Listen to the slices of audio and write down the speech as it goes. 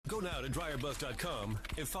now to DryerBuzz.com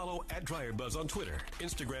and follow @DryerBuzz on Twitter,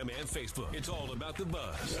 Instagram, and Facebook. It's all about the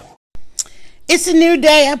buzz. It's a new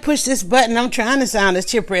day. I push this button. I'm trying to sound as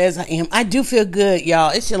chipper as I am. I do feel good,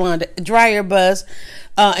 y'all. It's Yolanda, Dryer Buzz.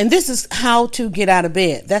 And this is how to get out of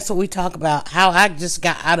bed. That's what we talk about, how I just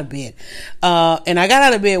got out of bed. And I got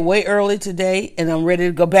out of bed way early today, and I'm ready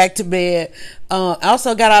to go back to bed. I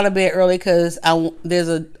also got out of bed early because there's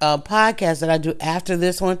a podcast that I do after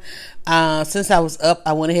this one. Since I was up,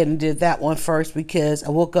 I went ahead and did that one first because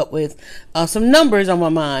I woke up with some numbers on my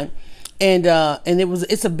mind. And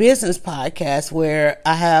it's a business podcast where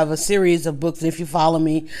I have a series of books. And if you follow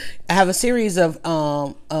me, I have a series of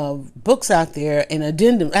books out there and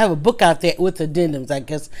addendums. I have a book out there with addendums, I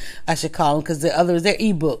guess I should call them, because the others, they're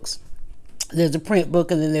ebooks. There's a print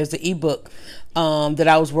book and then there's the ebook that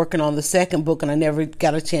I was working on, the second book, and I never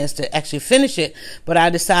got a chance to actually finish it. But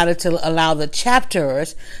I decided to allow the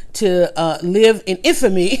chapters to live in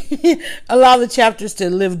infamy, allow the chapters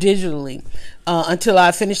to live digitally until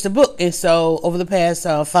I finish the book. And so over the past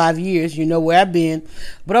 5 years, you know where I've been,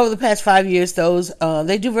 but over the past 5 years, those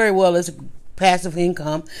they do very well as passive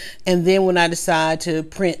income. And then when I decide to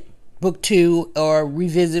print book 2 or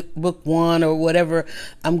revisit book 1 or whatever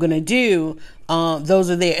I'm going to do, those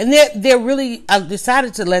are there. And they're really, I've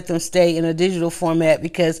decided to let them stay in a digital format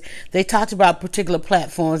because they talked about particular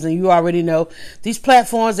platforms, and you already know these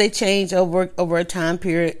platforms, they change over a time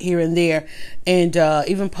period here and there. And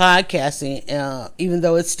even podcasting, even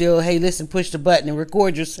though it's still, hey, listen, push the button and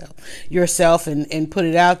record yourself and put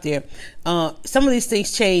it out there. Some of these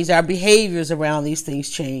things change. Our behaviors around these things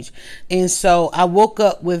change. And so I woke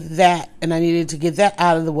up with that, and I needed to get that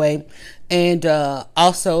out of the way. And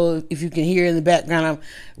also, if you can hear in the background, I'm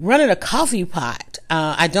running a coffee pot.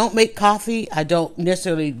 I don't make coffee. I don't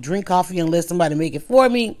necessarily drink coffee unless somebody make it for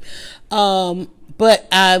me. But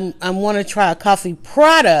I want to try a coffee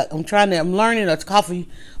product. I'm learning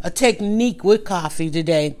a technique with coffee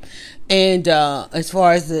today. And as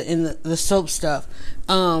far as the soap stuff.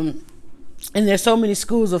 And there's so many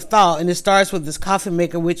schools of thought, and it starts with this coffee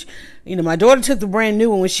maker, which, you know, my daughter took the brand new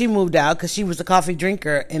one when she moved out because she was a coffee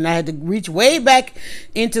drinker, and I had to reach way back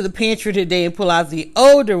into the pantry today and pull out the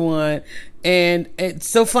older one. And it's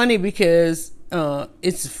so funny because while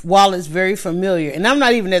it's very familiar, and I'm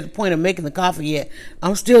not even at the point of making the coffee yet,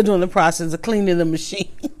 I'm still doing the process of cleaning the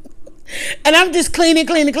machine. And I'm just cleaning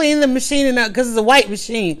the machine, because it's a white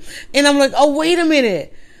machine, and I'm like, oh, wait a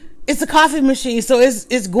minute. It's a coffee machine, so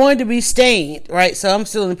it's going to be stained, right? So I'm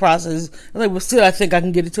still in the process. I'm like, well, still, I think I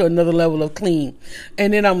can get it to another level of clean.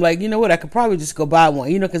 And then I'm like, you know what? I could probably just go buy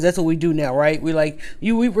one, because that's what we do now, right?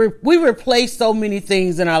 We replace so many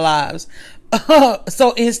things in our lives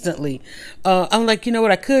so instantly. I'm like, you know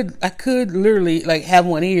what? I could literally like have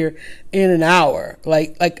one here in an hour,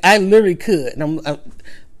 like I literally could. And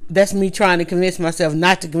that's me trying to convince myself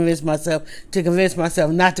not to convince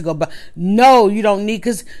myself not to go buy. No, you don't need,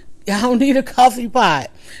 because I don't need a coffee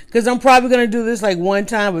pot, because I'm probably going to do this like one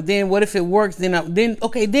time, but then what if it works? Then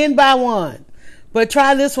buy one. But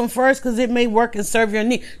try this one first, because it may work and serve your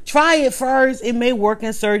needs. Try it first. It may work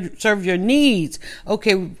and serve your needs.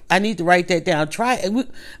 Okay, I need to write that down. Try it.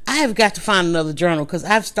 I have got to find another journal, because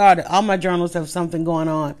I've started. All my journals have something going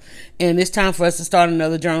on. And it's time for us to start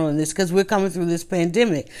another journal in this, because we're coming through this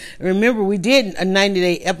pandemic. Remember, we did a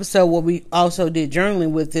 90-day episode where we also did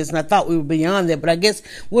journaling with this, and I thought we were beyond that. But I guess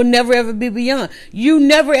we'll never, ever be beyond. You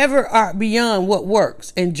never, ever are beyond what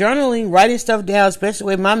works. And journaling, writing stuff down, especially the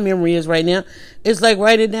way my memory is right now, it's like,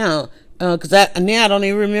 write it down. Because now I don't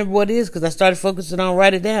even remember what it is, because I started focusing on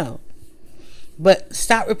write it down. But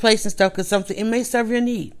stop replacing stuff, because it may serve your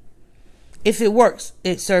need. If it works,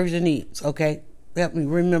 it serves your needs, okay? Help me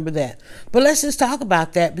remember that. But let's just talk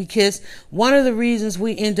about that, because one of the reasons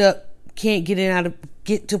we end up get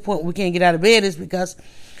to a point we can't get out of bed is because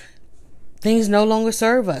things no longer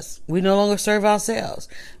serve us. We no longer serve ourselves.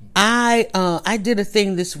 I did a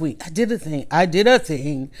thing this week. I did a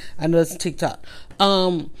thing. I know it's TikTok.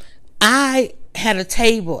 I had a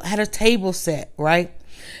table set, right?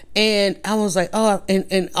 And I was like, oh,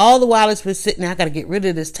 and all the while it's been sitting there, I got to get rid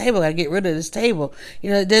of this table.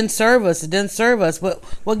 It doesn't serve us. But,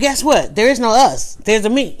 well, guess what? There is no us. There's a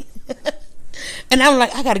me. And I'm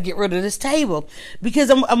like, I got to get rid of this table, because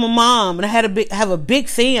I'm a mom, and I have a big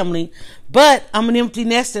family, but I'm an empty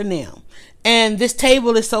nester now. And this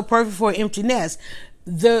table is so perfect for an empty nest.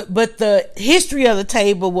 But the history of the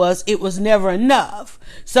table was, it was never enough.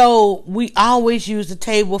 So we always use the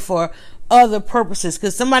table for other purposes,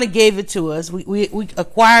 because somebody gave it to us. We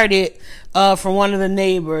acquired it from one of the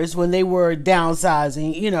neighbors when they were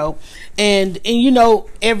downsizing, and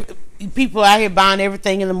people out here buying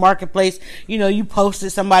everything in the marketplace. You know, you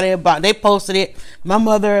posted they posted it. My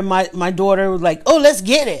mother and my daughter was like, oh, let's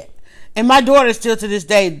get it. And my daughter still to this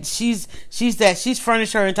day, she's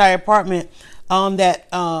furnished her entire apartment on that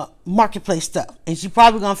marketplace stuff, and she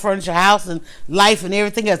probably gonna furnish her house and life and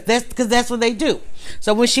everything else. That's because that's what they do.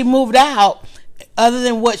 So when she moved out, other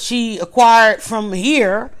than what she acquired from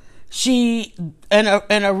here, she and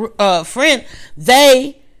a friend,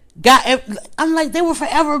 they got. I'm like, they were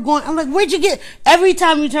forever going. I'm like, where'd you get? Every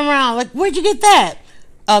time you turn around, like, where'd you get that?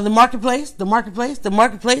 The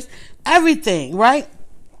marketplace, everything, right?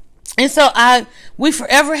 And so we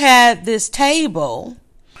forever had this table.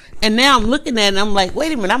 And now I'm looking at it and I'm like,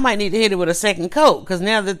 wait a minute, I might need to hit it with a second coat, because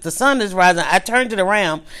now that the sun is rising, I turned it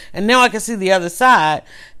around and now I can see the other side.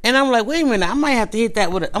 And I'm like, wait a minute, I might have to hit that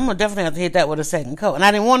I'm going to definitely have to hit that with a second coat. And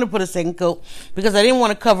I didn't want to put a second coat because I didn't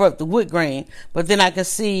want to cover up the wood grain. But then I could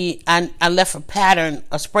see I left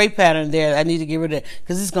a spray pattern there that I need to get rid of,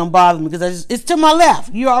 because it's going to bother me, because it's to my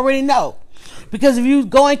left. You already know. Because if you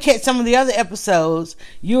go and catch some of the other episodes,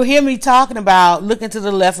 you'll hear me talking about looking to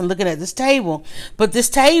the left and looking at this table. But this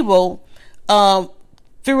table,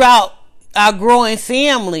 throughout our growing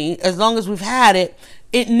family, as long as we've had it,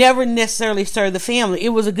 it never necessarily served the family. It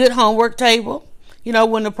was a good homework table. You know,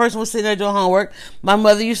 when the person was sitting there doing homework, my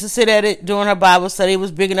mother used to sit at it during her Bible study. It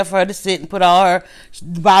was big enough for her to sit and put all her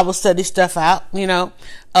Bible study stuff out, you know.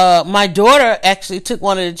 My daughter actually took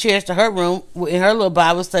one of the chairs to her room in her little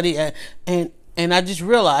Bible study, and I just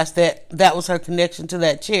realized that was her connection to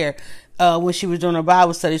that chair when she was doing her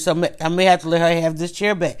Bible study. So I may have to let her have this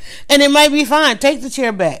chair back. And it might be fine. Take the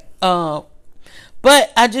chair back. But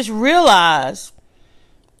I just realized,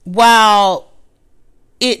 while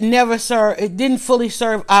it didn't fully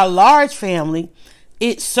serve our large family,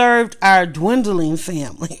 it served our dwindling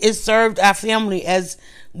family. It served our family as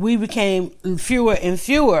we became fewer and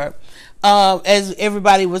fewer as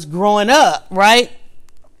everybody was growing up, right?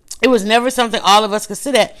 It was never something all of us could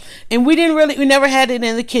sit at. And we never had it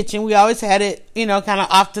in the kitchen. We always had it, you know, kind of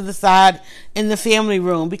off to the side in the family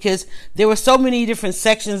room, because there were so many different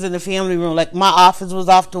sections in the family room. Like my office was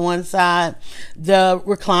off to one side, the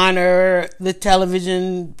recliner, the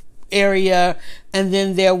television area, and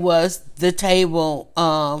then there was the table,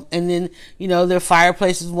 and then, you know, the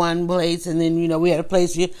fireplace is one place, and then, you know, we had a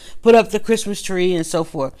place you put up the Christmas tree and so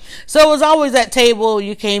forth. So it was always that table.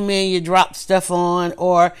 You came in, you dropped stuff on,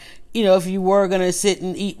 or, you know, if you were going to sit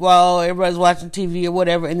and eat while everybody's watching TV or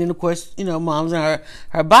whatever, and then of course, you know, mom's in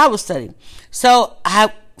her Bible study. So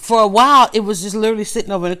for a while, it was just literally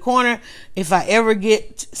sitting over in the corner. If I ever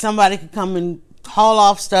get somebody could come and haul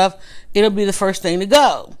off stuff, it'll be the first thing to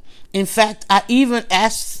go. In fact, I even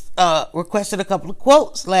requested a couple of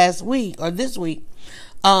quotes last week or this week,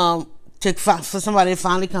 for somebody to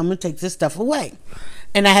finally come and take this stuff away.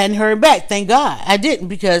 And I hadn't heard back. Thank God I didn't,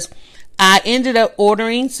 because I ended up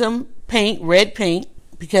ordering some paint, red paint,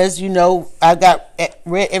 because, you know, I got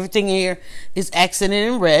red, everything here is accented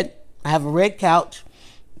in red. I have a red couch.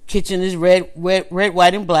 Kitchen is red,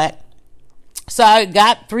 white, and black. So I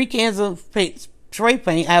got 3 cans of paint, spray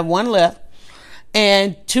paint. I have one left.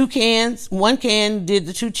 And 2 cans, 1 can did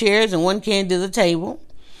the 2 chairs and 1 can did the table.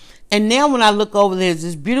 And now when I look over, there's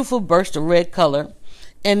this beautiful burst of red color.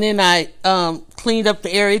 And then I cleaned up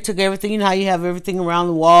the area, took everything. You know how you have everything around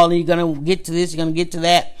the wall, and you're going to get to this, you're going to get to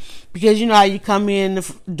that. Because you know how you come in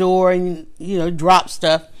the door and, you know, drop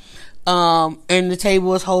stuff. And the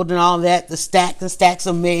table is holding all that, the stacks and stacks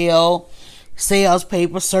of mail, sales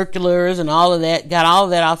paper, circulars, and all of that. Got all of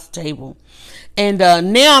that off the table. And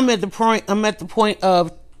now I'm at the point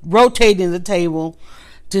of rotating the table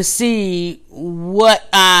to see what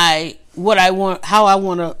I want, how I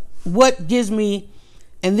want to, what gives me,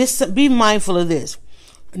 and this, be mindful of this.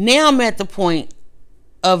 Now I'm at the point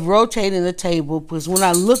of rotating the table, because when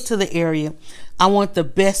I look to the area, I want the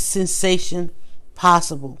best sensation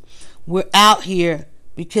possible. We're out here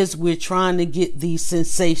because we're trying to get these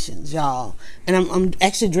sensations, y'all. And I'm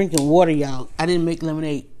actually drinking water, y'all. I didn't make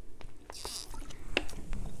lemonade.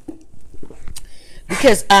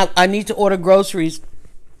 Because I need to order groceries,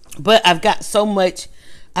 but I've got so much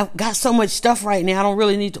stuff right now. I don't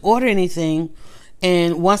really need to order anything.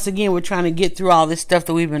 And once again, we're trying to get through all this stuff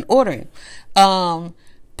that we've been ordering. And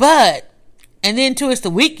then too, it's the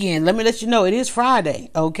weekend. Let me let you know, it is Friday.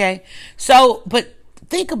 Okay. So, but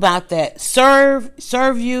think about that. Serve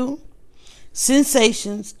you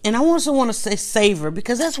sensations. And I also want to say savor,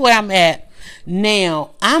 because that's where I'm at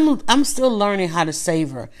now. I'm still learning how to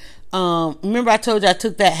savor. Remember I told you I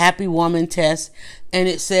took that happy woman test, and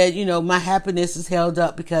it said, my happiness is held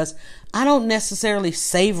up because I don't necessarily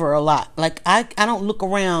savor a lot. Like I don't look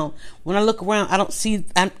around. When I look around, I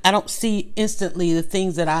don't see instantly the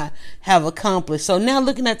things that I have accomplished. So now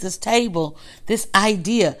looking at this table, this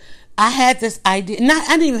idea, I had this idea. I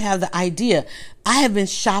didn't even have the idea. I have been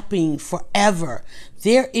shopping forever.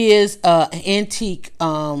 There is an antique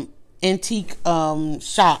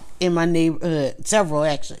shop in my neighborhood, several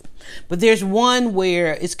actually. But there's one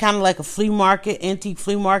where it's kind of like a flea market, antique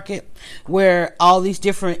flea market, where all these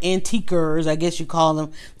different antiquers, I guess you call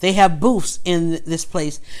them, they have booths in this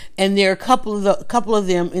place. And there are a couple of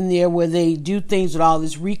them in there where they do things with all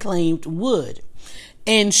this reclaimed wood.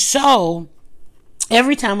 And so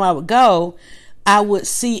every time I would go, I would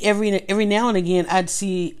see every now and again, I'd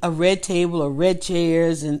see a red table or red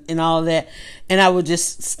chairs and all of that. And I would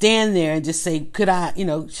just stand there and just say, should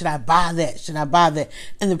I buy that? Should I buy that?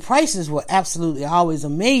 And the prices were absolutely always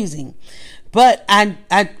amazing. But I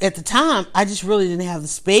at the time, I just really didn't have the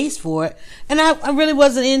space for it. And I really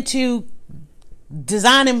wasn't into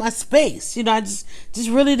designing my space. I just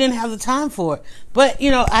really didn't have the time for it. But,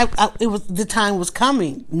 the time was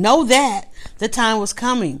coming. Know that the time was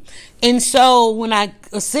coming. And so when I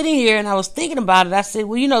was sitting here and I was thinking about it, I said,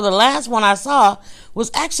 well, the last one I saw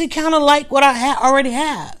was actually kind of like what I already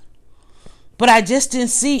have. But I just didn't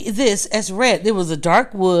see this as red. There was a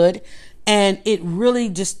dark wood, and it really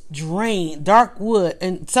just drained. Dark wood.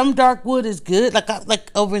 And some dark wood is good.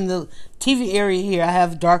 Like over in the TV area here, I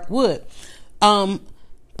have dark wood.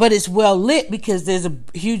 But it's well lit because there's a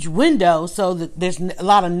huge window, so that there's a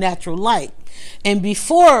lot of natural light. And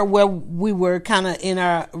before, where we were kind of in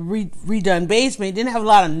our redone basement, it didn't have a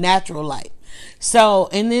lot of natural light. So,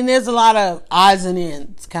 and then there's a lot of odds and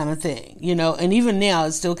ends kind of thing, and even now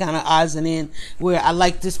it's still kind of odds and ends where I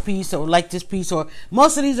like this piece or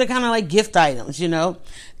most of these are kind of like gift items,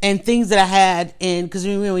 and things that I had because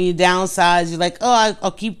when you downsize, you're like, oh,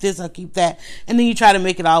 I'll keep this, I'll keep that. And then you try to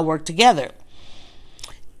make it all work together.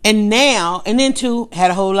 And then too, had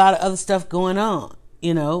a whole lot of other stuff going on,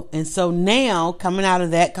 and so now coming out of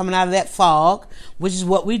that fog, which is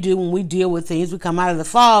what we do when we deal with things, we come out of the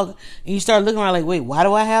fog and you start looking around like, wait, why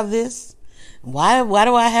do I have this? Why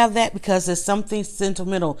do I have that? Because there's something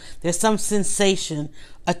sentimental. There's some sensation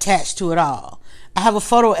attached to it all. I have a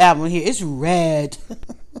photo album here. It's red.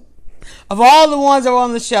 Of all the ones that were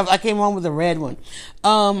on the shelf, I came home with a red one.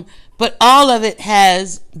 But all of it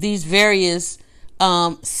has these various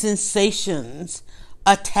sensations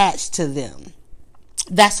attached to them.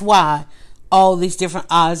 That's why all these different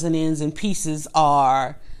odds and ends and pieces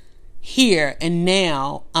are here. And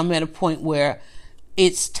now I'm at a point where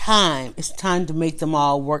it's time to make them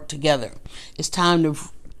all work together. It's time to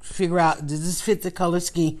figure out, does this fit the color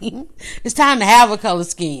scheme? It's time to have a color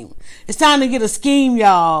scheme. It's time to get a scheme,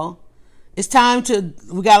 y'all. It's time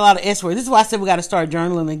we got a lot of S words. This is why I said we got to start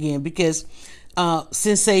journaling again, because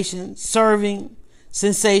sensation, serving,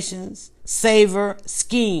 sensations, savor,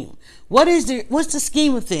 scheme. What's the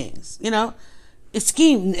scheme of things? It's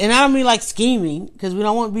scheme, and I don't mean like scheming, because we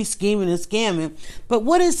don't want to be scheming and scamming. But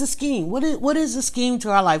what is the scheme? What is the scheme to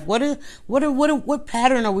our life? What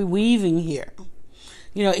pattern are we weaving here?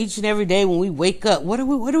 Each and every day when we wake up, what are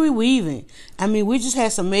we weaving? I mean, we just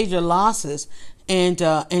had some major losses,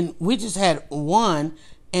 and we just had one.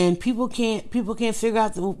 And people can't figure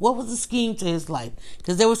out what was the scheme to his life,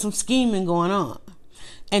 because there was some scheming going on.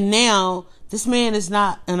 And now this man is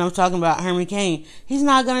not, and I'm talking about Herman Cain, he's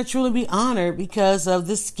not going to truly be honored because of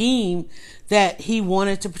the scheme that he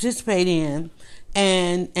wanted to participate in.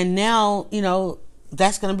 And now,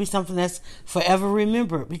 that's going to be something that's forever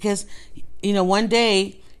remembered, because, one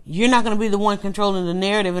day you're not going to be the one controlling the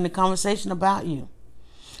narrative and the conversation about you.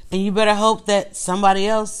 And you better hope that somebody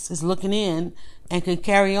else is looking in and can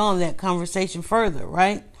carry on that conversation further,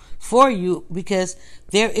 right? For you, because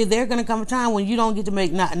there's going to come a time when you don't get to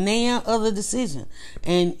make not nan other decision.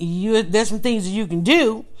 And there's some things that you can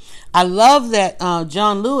do. I love that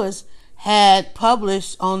John Lewis had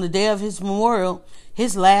published on the day of his memorial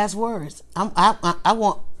his last words. I'm going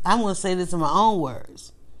to say this in my own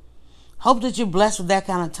words. Hope that you're blessed with that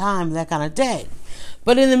kind of time, that kind of day.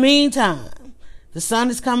 But in the meantime, the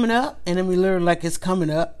sun is coming up, and I mean literally like it's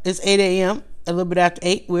coming up. It's 8 a.m., a little bit after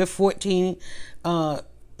 8. We're 14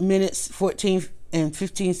 minutes, 14 and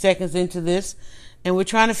 15 seconds into this, and we're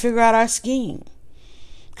trying to figure out our scheme.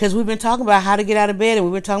 Because we've been talking about how to get out of bed, and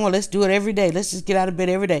we've been talking about let's do it every day. Let's just get out of bed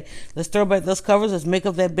every day. Let's throw back those covers. Let's make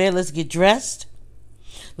up that bed. Let's get dressed.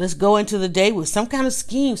 Let's go into the day with some kind of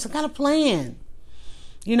scheme, some kind of plan.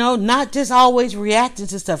 Not just always reacting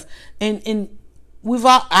to stuff. And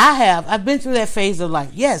I've been through that phase of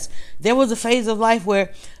life. Yes, there was a phase of life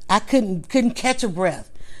where I couldn't catch a breath.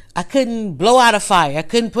 I couldn't blow out a fire. I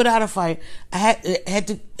couldn't put out a fire. I had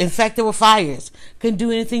to, in fact, there were fires. Couldn't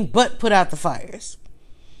do anything but put out the fires.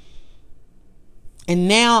 And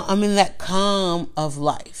now I'm in that calm of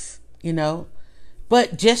life,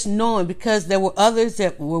 But just knowing, because there were others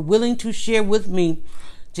that were willing to share with me,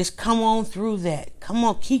 just come on through that. Come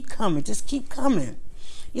on, keep coming. Just keep coming.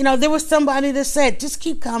 There was somebody that said, just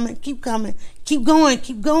keep coming, keep going.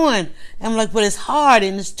 And I'm like, but it's hard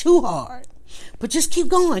and it's too hard. But just keep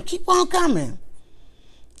going, keep on coming.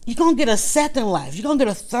 You're going to get a second life. You're going to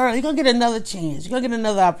get a third. You're going to get another chance. You're going to get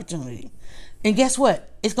another opportunity. And guess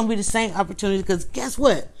what? It's going to be the same opportunity, because guess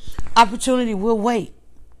what? Opportunity will wait.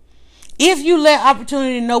 If you let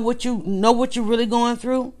opportunity know what you're really going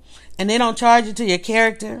through, and they don't charge it to your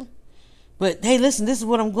character, but hey, listen, this is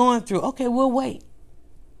what I'm going through. Okay, we'll wait.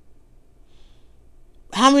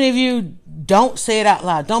 How many of you don't say it out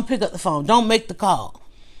loud? Don't pick up the phone. Don't make the call.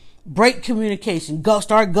 Break communication.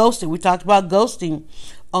 Start ghosting. We talked about ghosting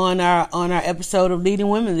on our episode of Leading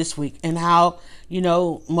Women this week, and how,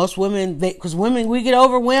 most women, because women, we get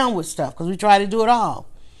overwhelmed with stuff because we try to do it all.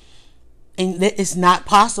 And it's not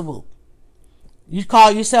possible. You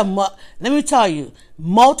call yourself, let me tell you,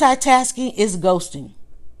 multitasking is ghosting.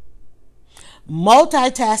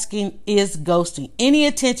 Multitasking is ghosting. Any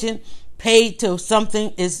attention paid to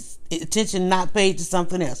something is attention not paid to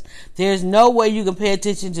something else. There's no way you can pay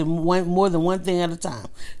attention to more than one thing at a time.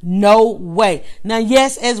 No way. Now,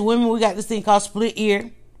 yes, as women, we got this thing called split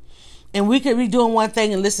ear, and we could be doing one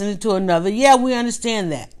thing and listening to another. Yeah, we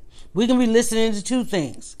understand that. We can be listening to two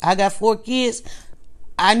things. I got 4 kids.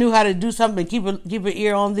 I knew how to do something, keep an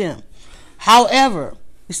ear on them. However,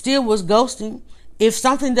 it still was ghosting. If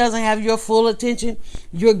something doesn't have your full attention,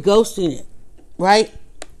 you're ghosting it, right?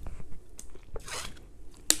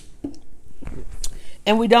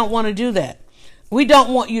 And we don't want to do that. We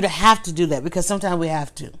don't want you to have to do that, because sometimes we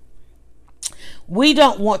have to. We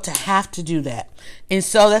don't want to have to do that. And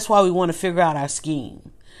so that's why we want to figure out our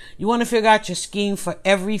scheme. You want to figure out your scheme for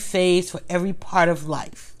every phase, for every part of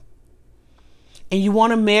life. And you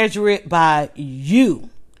want to measure it by you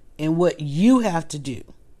and what you have to do.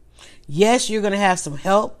 Yes, you're going to have some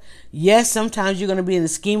help. Yes, sometimes you're going to be in the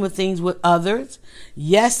scheme of things with others.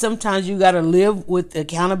 Yes, sometimes you got to live with the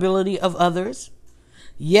accountability of others.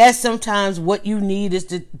 Yes, sometimes what you need is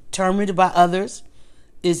determined by others.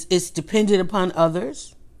 It's dependent upon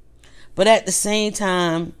others. But at the same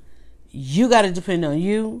time, you got to depend on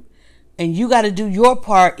you, and you got to do your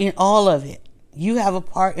part in all of it. You have a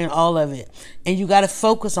part in all of it, and you got to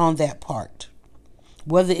focus on that part.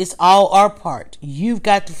 Whether it's all our part, you've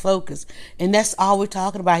got to focus. And that's all we're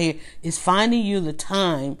talking about here, is finding you the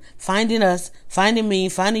time, finding us, finding me,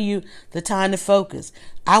 finding you the time to focus.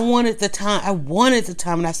 I wanted the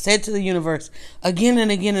time, and I said to the universe again and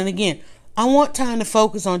again and again, I want time to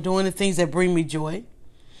focus on doing the things that bring me joy.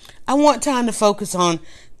 I want time to focus on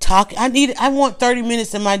talking. I want 30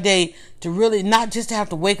 minutes in my day to really not just have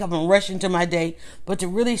to wake up and rush into my day, but to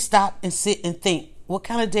really stop and sit and think, what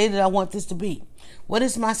kind of day did I want this to be? What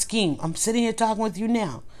is my scheme? I'm sitting here talking with you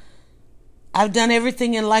now. I've done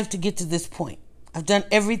everything in life to get to this point. I've done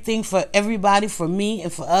everything for everybody, for me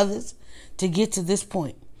and for others, to get to this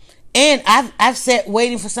point. And I've sat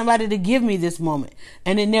waiting for somebody to give me this moment,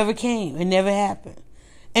 and it never came. It never happened.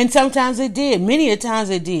 And sometimes it did. Many a times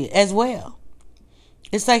it did as well.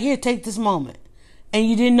 It's like, here, take this moment. And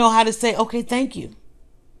you didn't know how to say, okay, thank you.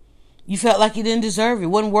 You felt like you didn't deserve it,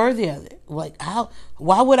 wasn't worthy of it. Like,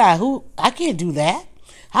 why would I? I can't do that.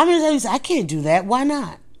 How many times you say, I can't do that? Why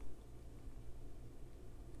not?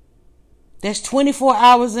 There's 24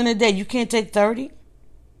 hours in a day. You can't take 30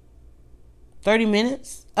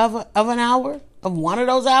 minutes of an hour, of one of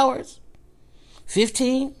those hours,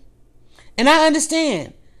 15. And I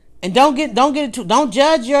understand. And don't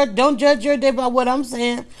judge your day by what I'm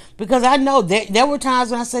saying, because I know there were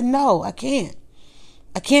times when I said, no, I can't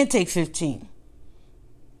take 15.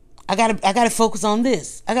 I gotta focus on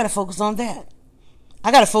this. I gotta focus on that.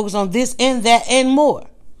 I gotta focus on this and that and more.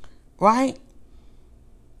 Right?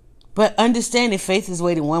 But understanding faith is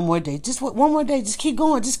waiting one more day. Just one more day. Just keep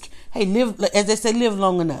going. Live, as they say, live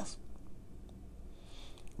long enough.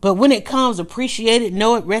 But when it comes, appreciate it,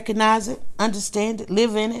 know it, recognize it, understand it,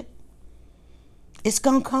 live in it. It's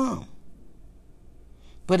going to come.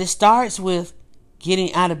 But it starts with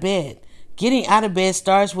getting out of bed. Getting out of bed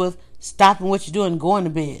starts with stopping what you're doing and going to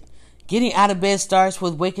bed. Getting out of bed starts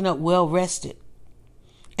with waking up well rested.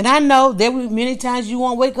 And I know there will be many times you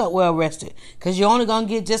won't wake up well rested, because you're only going to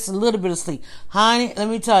get just a little bit of sleep. Honey, let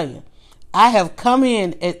me tell you, I have come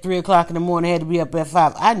in at 3 o'clock in the morning, had to be up at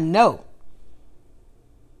 5. I know.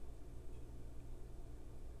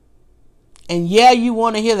 And yeah, you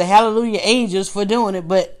want to hear the hallelujah angels for doing it,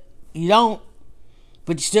 but you don't.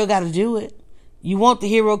 But you still got to do it. You want the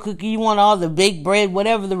hero cookie. You want all the baked bread,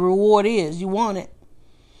 whatever the reward is. You want it.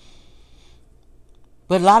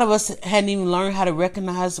 But a lot of us hadn't even learned how to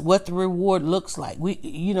recognize what the reward looks like.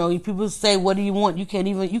 People say, "What do you want?" You can't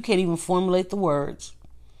even formulate the words.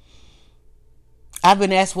 I've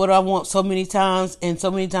been asked what I want so many times, and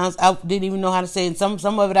so many times I didn't even know how to say it. And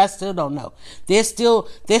some of it I still don't know. There's still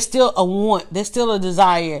a want. There's still a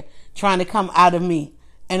desire trying to come out of me,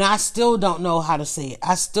 and I still don't know how to say it.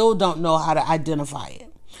 I still don't know how to identify it.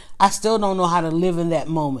 I still don't know how to live in that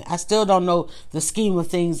moment. I still don't know the scheme of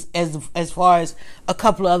things as far as a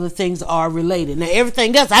couple of other things are related. Now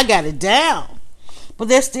everything else I got it down, but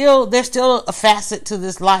there's still a facet to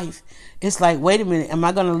this life. It's like, wait a minute, am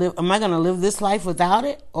I gonna live this life without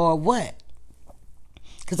it, or what?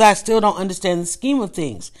 Because I still don't understand the scheme of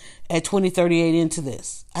things at 2038 into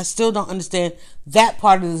this. I still don't understand that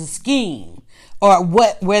part of the scheme, or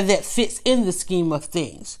where that fits in the scheme of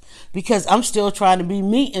things. Because I'm still trying to be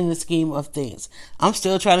me in the scheme of things. I'm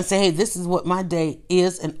still trying to say, hey, this is what my day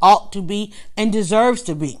is and ought to be and deserves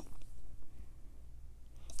to be.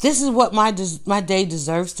 This is what my day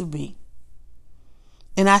deserves to be.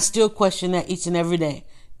 And I still question that each and every day.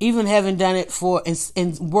 Even having done it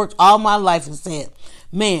and worked all my life and said,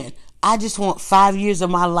 man, I just want 5 years of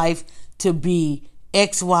my life to be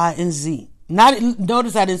X, Y, and Z.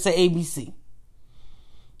 Notice I didn't say ABC.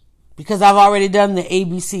 Because I've already done the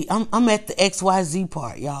ABC. I'm at the XYZ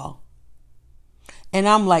part, y'all. And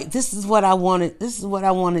I'm like, this is what I wanted. This is what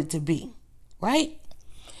I wanted to be. Right?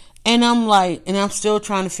 And I'm still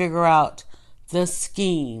trying to figure out the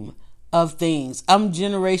scheme of things. I'm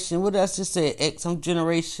generation, what did I just say? X. I'm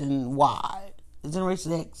generation Y.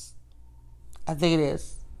 Generation X. I think it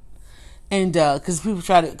is. And, cause people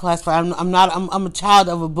try to classify, I'm a child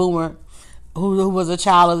of a boomer who was a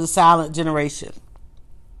child of the silent generation.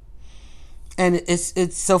 And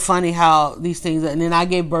it's so funny how these things, and then I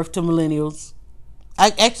gave birth to millennials. I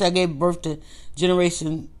gave birth to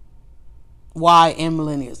Generation Y and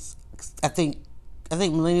millennials. I think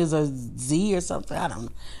millennials are Z or something. I don't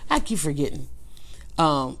know. I keep forgetting.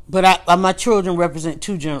 But my children represent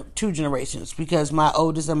two generations, because my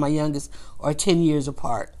oldest and my youngest are 10 years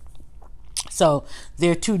apart. So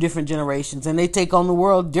they're two different generations, and they take on the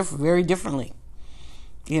world very differently.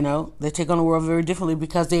 They take on the world very differently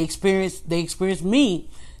because they experience me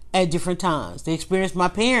at different times. They experience my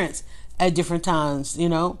parents at different times.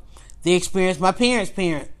 They experience my parents'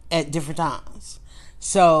 parent at different times.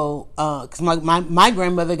 So, because my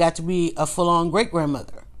grandmother got to be a full-on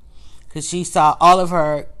great-grandmother, because she saw all of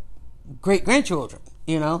her great-grandchildren,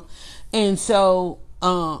 and so,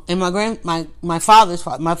 and my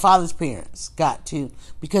father's parents got to,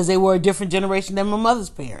 because they were a different generation than my mother's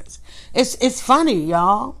parents. It's funny,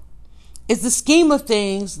 y'all. It's the scheme of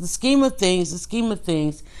things,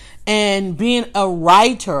 and being a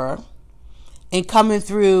writer and coming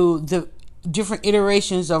through the different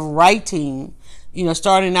iterations of writing,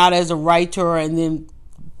 starting out as a writer, and then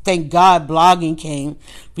thank God blogging came,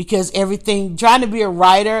 because trying to be a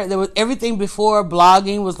writer, everything before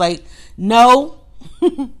blogging was like, no.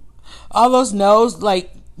 All those no's,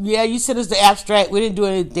 like, yeah, you said it's the abstract. We didn't do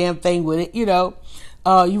any damn thing with it, you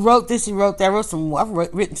wrote this, you wrote that. I've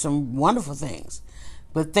written some wonderful things,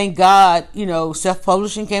 but thank God,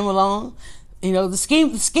 self-publishing came along. The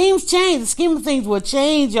schemes changed. The scheme of things will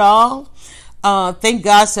change, y'all. Thank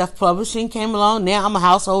God self-publishing came along. Now I'm a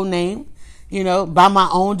household name, by my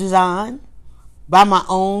own design, by my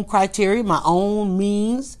own criteria, my own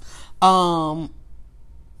means.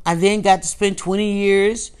 I then got to spend 20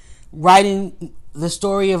 years writing the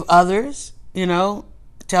story of others,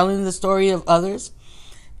 telling the story of others.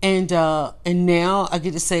 And now I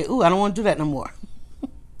get to say, ooh, I don't want to do that no more.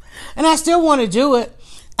 And I still want to do it.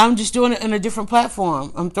 I'm just doing it in a different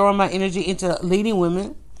platform. I'm throwing my energy into leading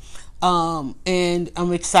women. And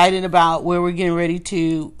I'm excited about where we're getting ready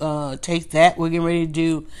to take that. We're getting ready to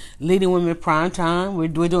do Leading Women Prime Time. We're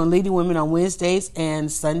doing Leading Women on Wednesdays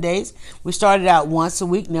and Sundays. We started out once a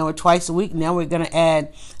week. Now we're twice a week. Now we're going to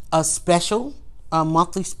add a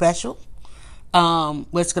monthly special.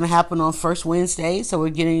 What's going to happen on first Wednesday. So we're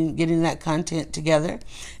getting that content together.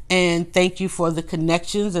 And thank you for the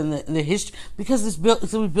connections and the history, because it's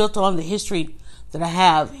built on the history that I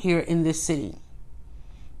have here in this city.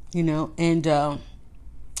 And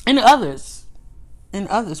others,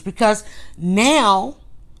 because now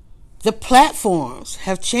The platforms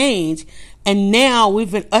have changed, and now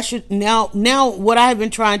we've been ushered. Now what I've been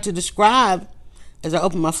trying to describe, as I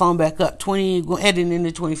open my phone back up, heading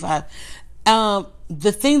into 25.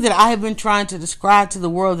 The thing that I have been trying to describe to the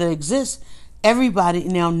world that exists, everybody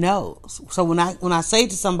now knows. So when I say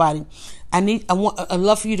to somebody, I'd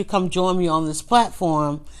love for you to come join me on this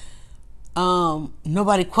platform,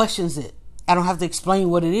 nobody questions it. I don't have to explain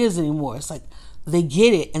what it is anymore. It's like they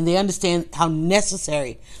get it and they understand how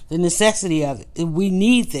necessary, the necessity of it. We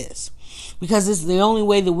need this because it's the only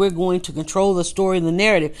way that we're going to control the story and the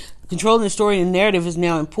narrative. Controlling the story and narrative is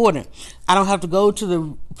now important. I don't have to go to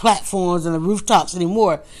the platforms and the rooftops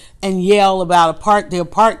anymore and yell about the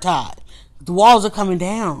apartheid. The walls are coming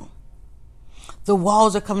down. The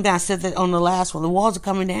walls are coming down. I said that on the last one. The walls are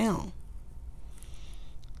coming down.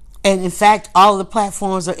 And in fact, all of the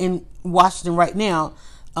platforms are in Washington right now,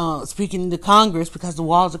 speaking to Congress because the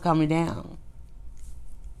walls are coming down.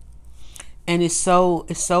 And it's so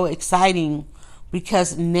exciting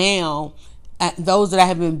because now those that I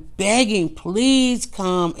have been begging, please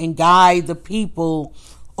come and guide the people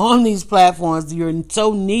on these platforms. You're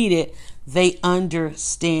so needed. They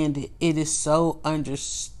understand it. It is so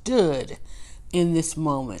understood in this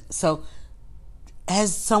moment. So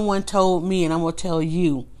as someone told me, and I'm going to tell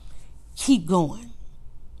you, keep going.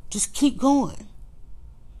 Just keep going.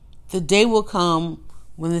 The day will come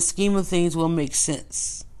when the scheme of things will make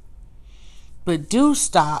sense. But do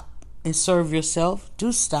stop and serve yourself.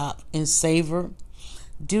 Do stop and savor.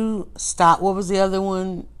 Do stop. What was the other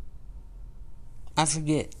one? I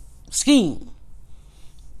forget. Scheme.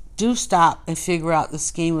 Do stop and figure out the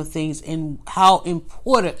scheme of things and how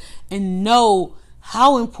important, and know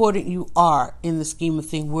how important you are in the scheme of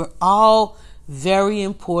things. We're all very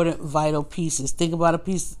important, vital pieces. Think about a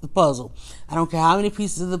piece of the puzzle. I don't care how many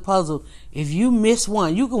pieces of the puzzle. If you miss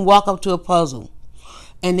one, you can walk up to a puzzle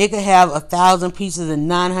and they could have 1,000 pieces and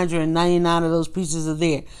 999 of those pieces are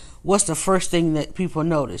there. What's the first thing that people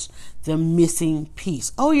notice? The missing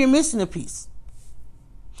piece. Oh, you're missing a piece.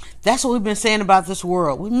 That's what we've been saying about this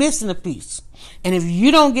world. We're missing a piece. And if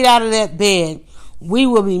you don't get out of that bed, we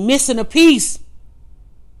will be missing a piece.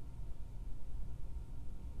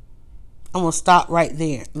 I'm going to stop right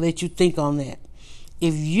there and let you think on that.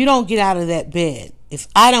 If you don't get out of that bed, if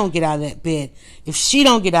I don't get out of that bed, if she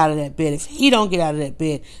don't get out of that bed, if he don't get out of that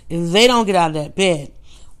bed, if they don't get out of that bed,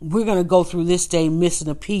 we're going to go through this day missing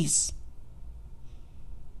a piece.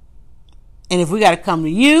 And if we got to come to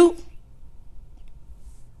you,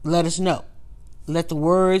 let us know. Let the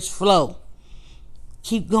words flow.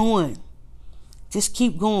 Keep going. Just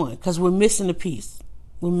keep going because we're missing a piece.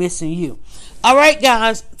 We're missing you. All right,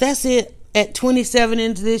 guys, that's it. At 27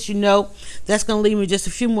 into this, that's going to leave me just a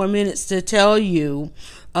few more minutes to tell you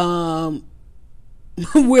where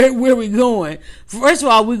we're going. First of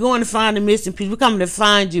all, we're going to find the missing piece. We're coming to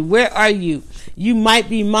find you. Where are you? You might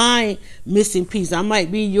be my missing piece. I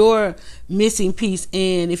might be your missing piece.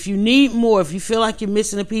 And if you need more, if you feel like you're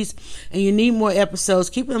missing a piece and you need more episodes,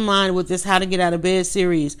 keep in mind with this How to Get Out of Bed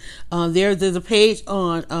series. There's a page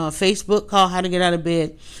on Facebook called How to Get Out of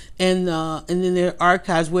Bed. And then there are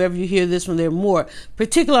archives wherever you hear this one. There are more.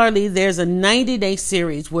 Particularly, there's a 90-day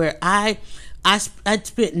series where I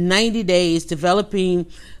spent 90 days developing,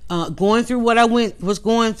 going through what I was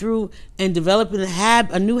going through, and developing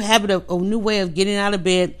a new habit, a new way of getting out of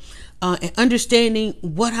bed, and understanding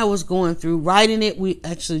what I was going through. Writing it, we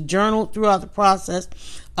actually journaled throughout the process.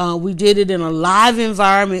 We did it in a live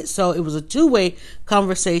environment, so it was a two-way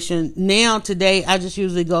conversation. Now, today, I just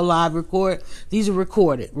usually go live, record. These are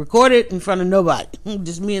recorded in front of nobody,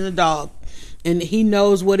 just me and the dog, and he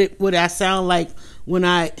knows what I sound like when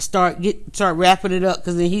I start wrapping it up,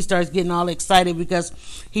 because then he starts getting all excited because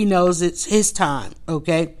he knows it's his time.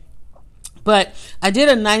 Okay, but I did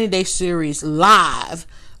a 90-day series live,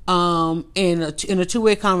 in a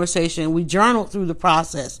two-way conversation. We journaled through the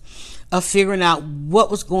process of figuring out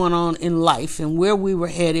what was going on in life and where we were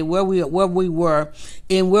headed, where we were,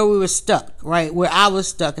 and where we were stuck, right? Where I was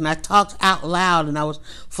stuck. And I talked out loud and I was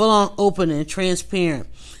full on open and transparent.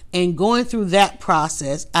 And going through that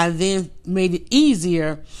process, I then made it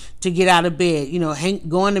easier to get out of bed,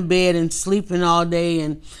 going to bed and sleeping all day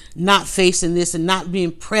and not facing this and not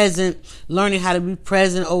being present, learning how to be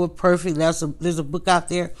present over perfect. There's a book out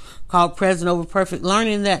there called Present Over Perfect,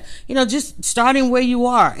 learning that, just starting where you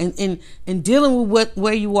are and dealing with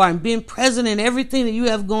where you are and being present in everything that you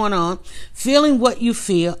have going on, feeling what you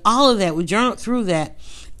feel, all of that. We journaled through that.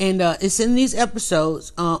 And it's in these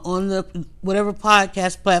episodes on the whatever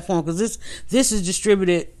podcast platform, because this is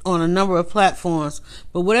distributed on a number of platforms.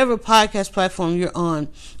 But whatever podcast platform you're on,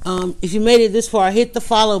 if you made it this far, hit the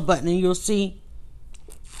follow button and you'll see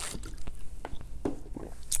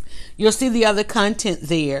you'll see the other content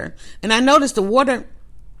there. And I noticed the water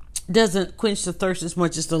doesn't quench the thirst as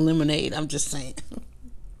much as the lemonade. I'm just saying.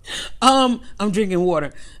 I'm drinking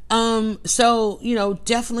water. So,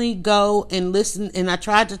 definitely go and listen. And I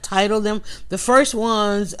tried to title them. The first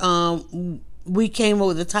ones, we came up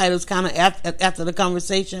with the titles kind of after the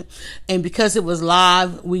conversation, and because it was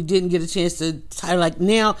live, we didn't get a chance to title. Like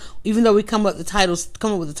now, even though we come up with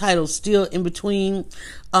the titles still in between,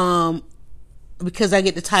 because I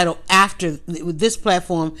get the title after. With this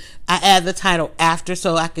platform, I add the title after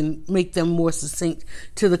so I can make them more succinct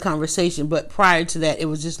to the conversation. But prior to that, it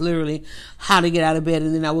was just literally how to get out of bed,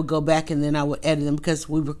 and then I would go back and then I would edit them because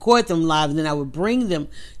we record them live, and then I would bring them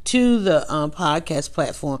to the podcast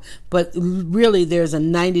platform. But really, there's a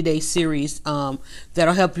 90-day series that'll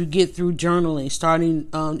help you get through journaling. Starting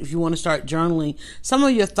if you want to start journaling some of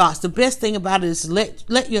your thoughts. The best thing about it is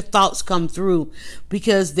let your thoughts come through,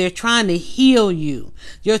 because they're trying to heal you.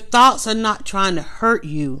 Your thoughts are not trying to hurt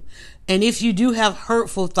you. And if you do have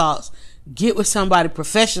hurtful thoughts, get with somebody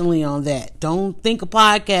professionally on that. Don't think a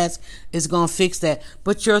podcast is going to fix that.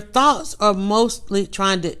 But your thoughts are mostly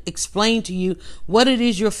trying to explain to you what it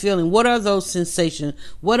is you're feeling. What are those sensations?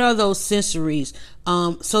 What are those sensories?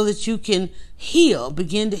 So that you can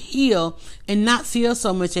begin to heal and not feel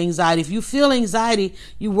so much anxiety. If you feel anxiety,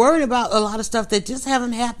 you're worried about a lot of stuff that just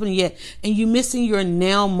haven't happened yet, and you're missing your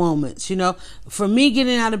now moments. For me,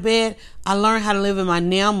 getting out of bed, I learned how to live in my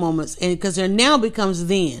now moments, and because their now becomes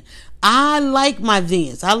then. I like my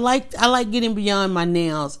thens. I like getting beyond my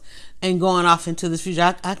nows and going off into the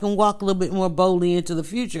future. I can walk a little bit more boldly into the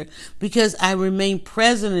future because I remain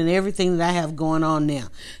present in everything that I have going on now.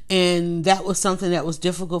 And that was something that was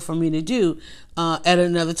difficult for me to do at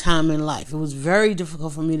another time in life. It was very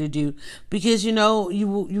difficult for me to do because,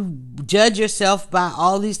 you judge yourself by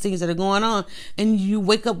all these things that are going on, and you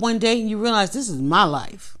wake up one day and you realize this is my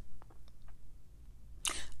life.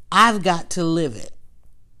 I've got to live it.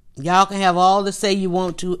 Y'all can have all the say you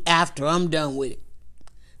want to after I'm done with it.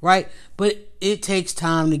 Right? But it takes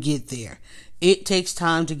time to get there. It takes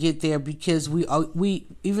time to get there because we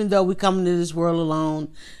even though we come into this world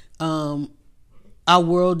alone, our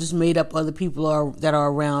world is made up of the people that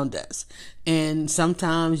are around us. And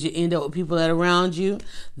sometimes you end up with people that are around you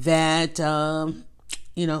that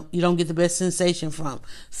you don't get the best sensation from.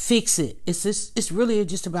 Fix it. It's really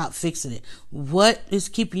just about fixing it. What is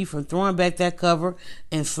keeping you from throwing back that cover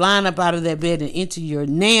and flying up out of that bed and into your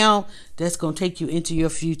now? That's going to take you into your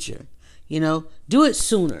future. Do it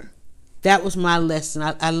sooner. That was my lesson.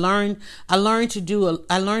 I learned to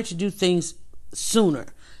do things sooner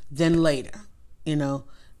than later. And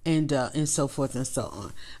so forth and so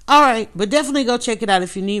on. All right, but definitely go check it out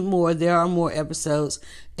if you need more. There are more episodes,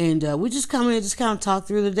 and we just come in and just kind of talk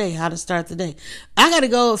through the day, how to start the day. I got to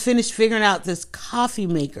go finish figuring out this coffee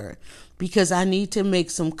maker because I need to make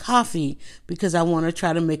some coffee because I want to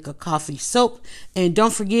try to make a coffee soap. And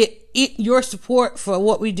don't forget, your support for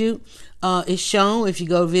what we do is shown if you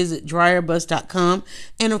go visit dryerbuzz.com,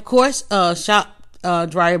 and of course, shop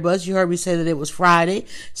Dryer Buzz. You heard me say that it was Friday,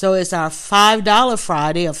 so it's our $5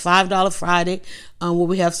 Friday, a $5 Friday, where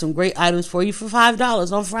we have some great items for you for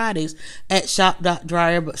 $5 on Fridays at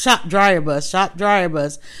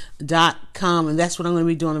shopdryerbuzz.com, and that's what I'm going to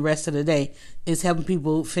be doing the rest of the day, is helping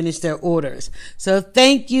people finish their orders. So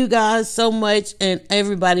thank you guys so much, and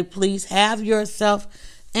everybody, please have yourself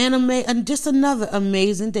and just another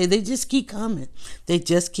amazing day. They just keep coming.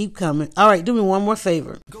 All right, do me one more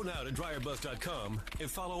favor. Go now to dryerbuzz.com and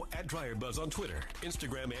follow @dryerbuzz on Twitter,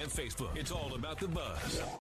 Instagram, and Facebook. It's all about the buzz.